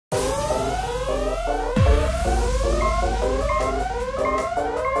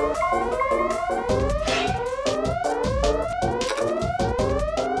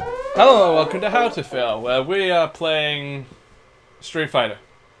Hello, welcome to How to Fail, where we are playing Street Fighter.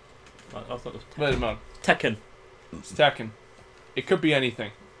 I thought it was Wait a moment. Tekken. It's Tekken. It could be anything.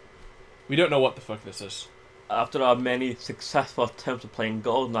 We don't know what the fuck this is. After our many successful attempts at playing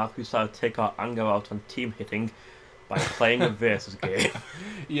GoldenEye, we decided to take our anger out on team hitting by playing a versus game.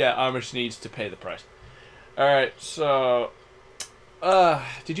 Yeah, Amish needs to pay the price. Alright, so...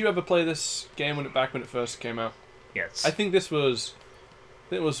 did you ever play this game back when it first came out? Yes. I think it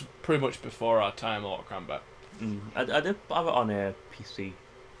was pretty much before our time, Mortal Kombat. I did have it on a PC.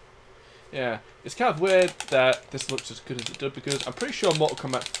 Yeah, it's kind of weird that this looks as good as it did, because I'm pretty sure Mortal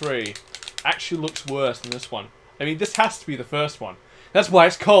Kombat 3 actually looks worse than this one. I mean, this has to be the first one. That's why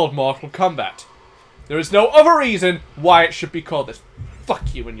it's called Mortal Kombat. There is no other reason why it should be called this.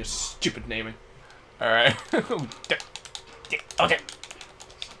 Fuck you and your stupid naming. Alright. Okay.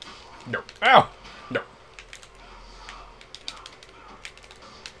 No. Ow! No.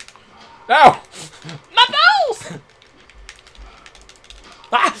 Ow! My balls!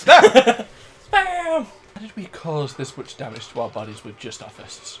 Ah! Spam! How did we cause this much damage to our bodies with just our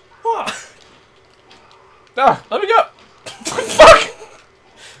fists? What? Ah! Let me go! Fuck!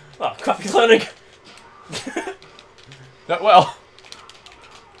 Oh, crap, he's learning. Not well.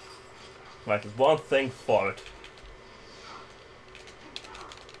 Right, there's one thing for it.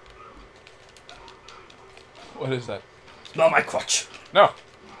 What is that? Smell my crotch. No.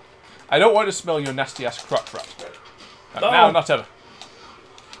 I don't want to smell your nasty ass crotch rat. Not No. now, not ever.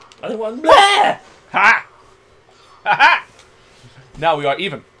 I don't want. Blah! Ha! Ha ha! Now we are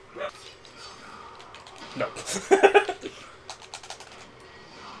even. No.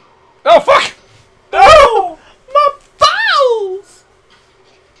 Oh fuck! No! My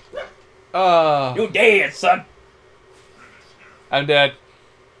balls! You dead, son. I'm dead.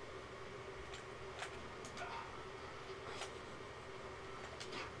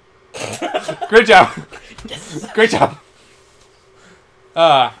 Great job. Great job.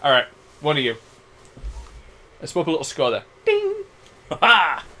 Alright. One of you. Let's swap a little score there. Ding!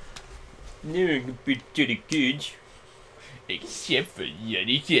 Ha! You can be pretty good. Except for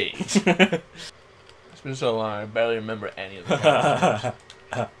Yeti Cage. It's been so long, I barely remember any of the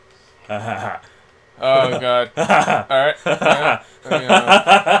Oh god. Alright.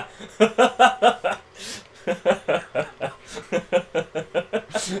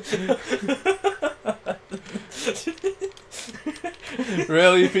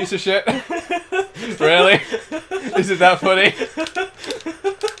 Really, you piece of shit? Really? Is it that funny?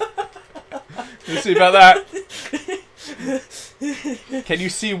 Let's see about that. Can you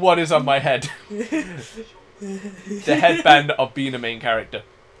see what is on my head? The headband of being a main character.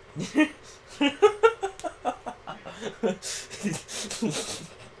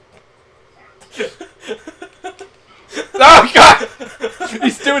 Oh god!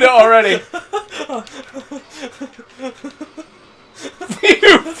 He's doing it already!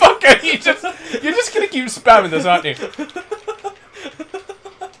 You fucker! You're just gonna keep spamming this, aren't you?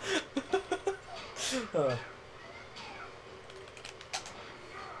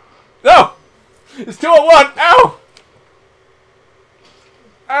 No! It's 2 on 1! Ow!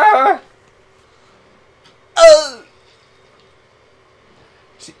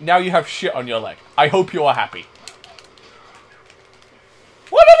 See, now you have shit on your leg. I hope you are happy.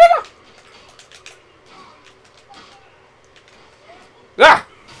 What? Ah!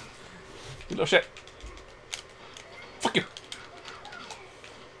 You little shit. Fuck you.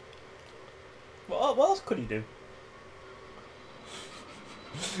 What else could he do?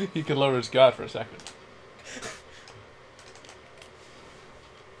 He could lower his guard for a second.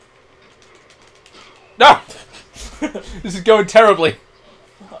 No! This is going terribly.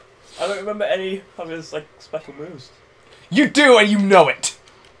 I don't remember any of his special moves. You do, and you know it.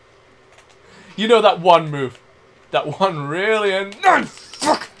 You know that one move. That one really annoying.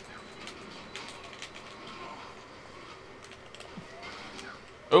 Fuck.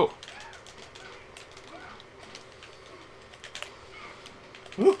 Oh.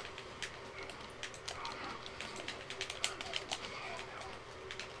 Ooh.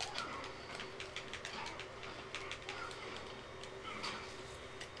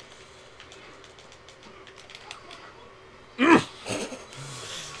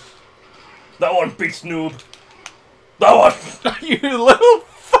 That one beats noob. That one. You little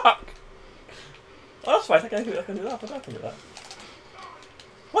fuck. Oh, that's right. I can do that. I can do that.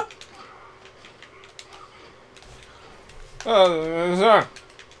 What? Sorry.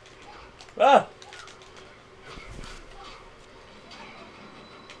 Ah.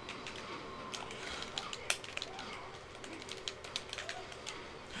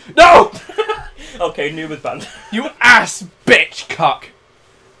 No! Okay, noob is banned. You ass bitch cock.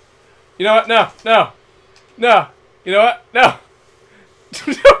 You know what? No. No. No. You know what? No.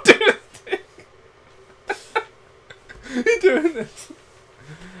 Don't do this thing. You're doing this.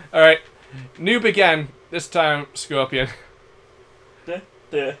 Alright. Noob again. This time, Scorpion. Okay,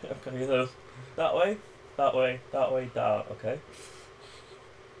 so that way, that way, that way, that. Okay.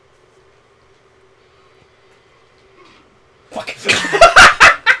 Fuck.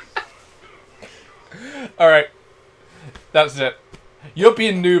 Alright. That's it. You're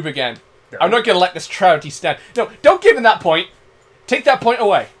being noob again. No. I'm not going to let this charity stand. No, don't give him that point. Take that point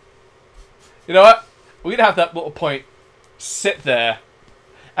away. You know what? We're going to have that little point sit there.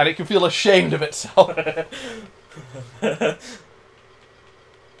 And it can feel ashamed of itself. Fine,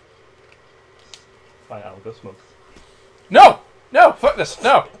 I'll go smoke. No! No! Fuck this.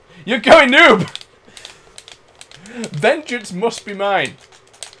 No! You're going noob! Vengeance must be mine.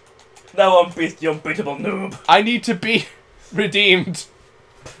 Now I'm the unbeatable noob. I need to be redeemed.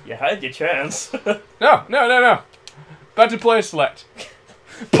 You had your chance. No, no, no, no. Better player select.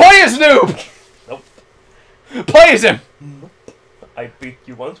 Play as noob! Nope. Play as him! Nope. I beat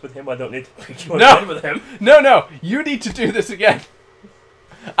you once with him, I don't need to beat you no. again with him. No, no. You need to do this again.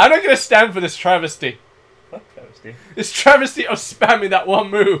 I'm not going to stand for this travesty. What travesty? This travesty of spamming that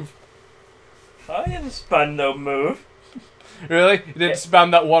one move. I didn't spam no move. Really? You didn't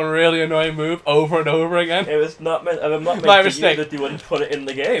spam that one really annoying move over and over again? It was not meant. I'm not meant My to mistake. use it. You wouldn't put it in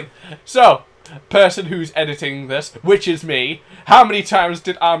the game. So, person who's editing this, which is me, how many times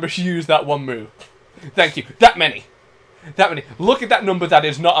did Amish use that one move? Thank you. That many. That many. Look at that number that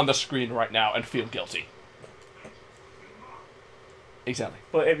is not on the screen right now and feel guilty. Exactly.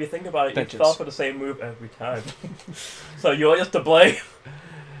 But if you think about it, Vengeance. you fall for the same move every time. So you're just to blame.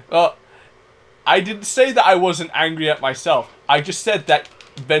 Well, I didn't say that I wasn't angry at myself. I just said that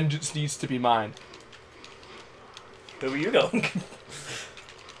vengeance needs to be mine. Where were you going?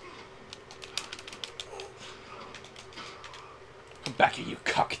 Come back here, you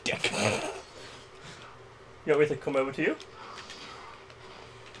cock dick. You want me to come over to you?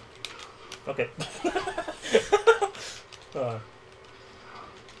 Okay.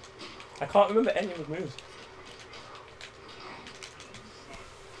 I can't remember any of his moves.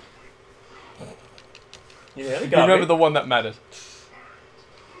 You nearly got Remember me. the one that mattered.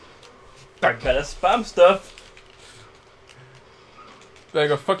 I better spam stuff. There you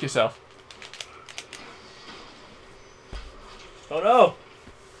go, fuck yourself. Oh no!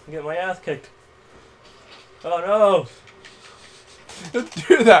 I'm getting my ass kicked. Oh no! Don't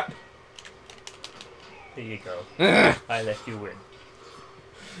do that. Here you go. I let you win.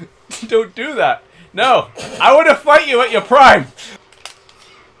 Don't do that. No, I want to fight you at your prime.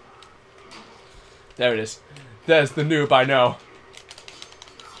 There it is. There's the noob I know.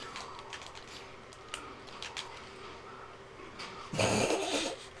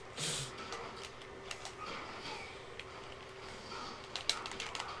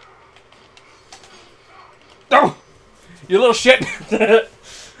 Oh! You little shit!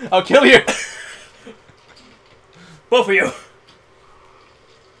 I'll kill you! Both of you!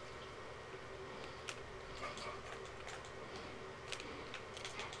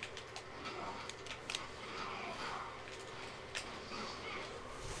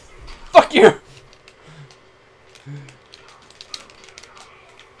 Fuck you!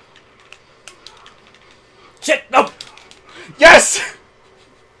 Shit! No! Yes!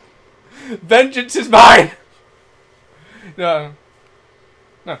 Vengeance is mine! No.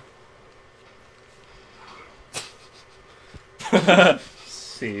 No.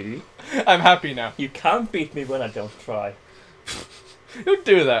 See? I'm happy now. You can't beat me when I don't try. Don't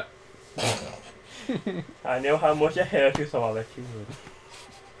do that. I know how much I hurt you, so I'll let you win.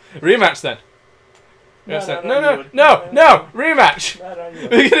 Rematch then. No, No, rematch! No, you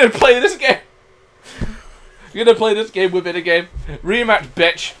We're gonna play this game. We're gonna play this game within a game. Rematch,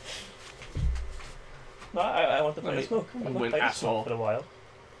 bitch. No, I want to play Let me smoke. I've not win, played asshole. smoke for a while.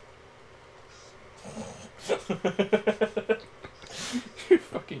 You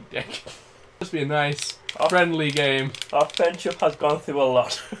fucking dick. Must be a nice, friendly game. Our friendship has gone through a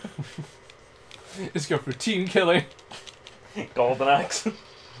lot. Let's go for team killing. Golden axe.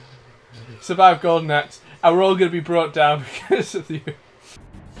 Survive Golden Axe. And we're all gonna be brought down because of you.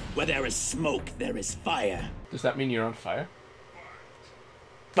 Where there is smoke, there is fire. Does that mean you're on fire?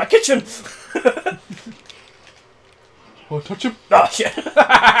 My kitchen! Oh, touch him. Oh shit!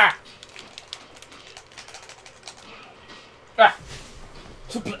 Ah.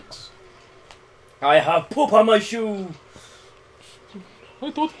 Suplex. I have poop on my shoe! I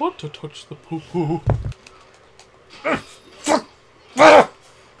don't want to touch the poo-poo.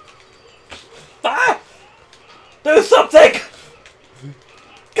 Ah! Do something!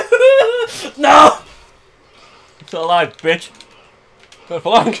 Still alive, bitch. Not for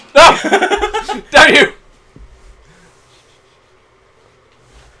long. No! Damn you!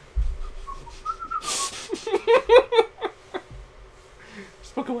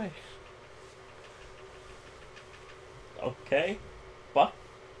 Just walk away. Okay. Back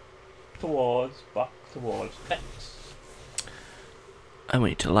towards X. I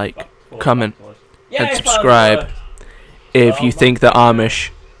want you to like, Back towards, comment, back towards. and Yay, subscribe finally if Oh, you think the Amish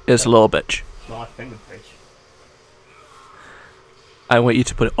is a little bitch. worked. My finger bitch. I want you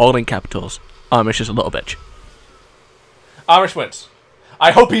to put it all in capitals. Amish is a little bitch. Amish wins.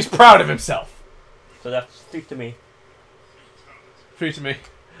 I hope he's proud of himself. So that's 3 to me. 3 to me.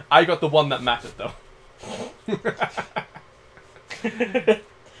 I got the one that mattered, though.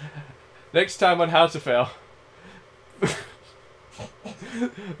 Next time on How to Fail,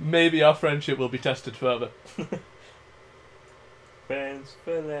 maybe our friendship will be tested further. Friends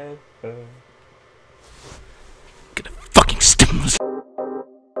forever.